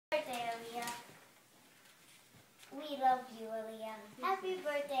love you, Aliya. Happy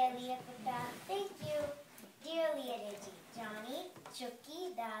birthday, Aliya Pata. Thank you. Dear Aliya Deji, Johnny,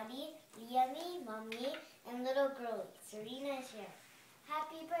 Chucky, Daddy, Liami, Mummy, and little girl, Serena is here.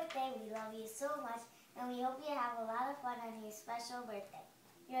 Happy birthday. We love you so much, and we hope you have a lot of fun on your special birthday.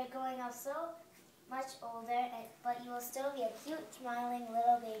 You're growing up so much older, but you will still be a cute, smiling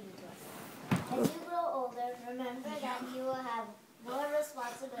little baby to us. As you grow older, remember that you will have more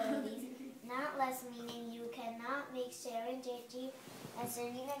responsibilities, not less, meaning you cannot make Sharon Deji and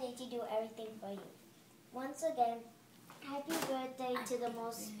Serena Deji do everything for you. Once again, happy birthday to the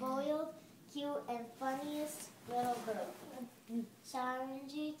most spoiled, cute, and funniest little girl. Sharon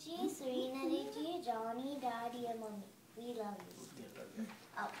Deji, Serena Deji, Johnny, Daddy, and Mommy. We love you.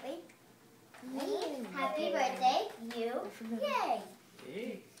 Oh, wait. Happy birthday, you. Yay!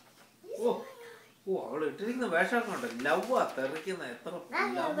 അവള് ഇട്ടിരിക്കുന്ന വേഷമൊക്കെ ഉണ്ട്. Love തെറിക്കുന്ന എത്ര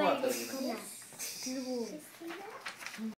love തെറിക്കുന്നത്.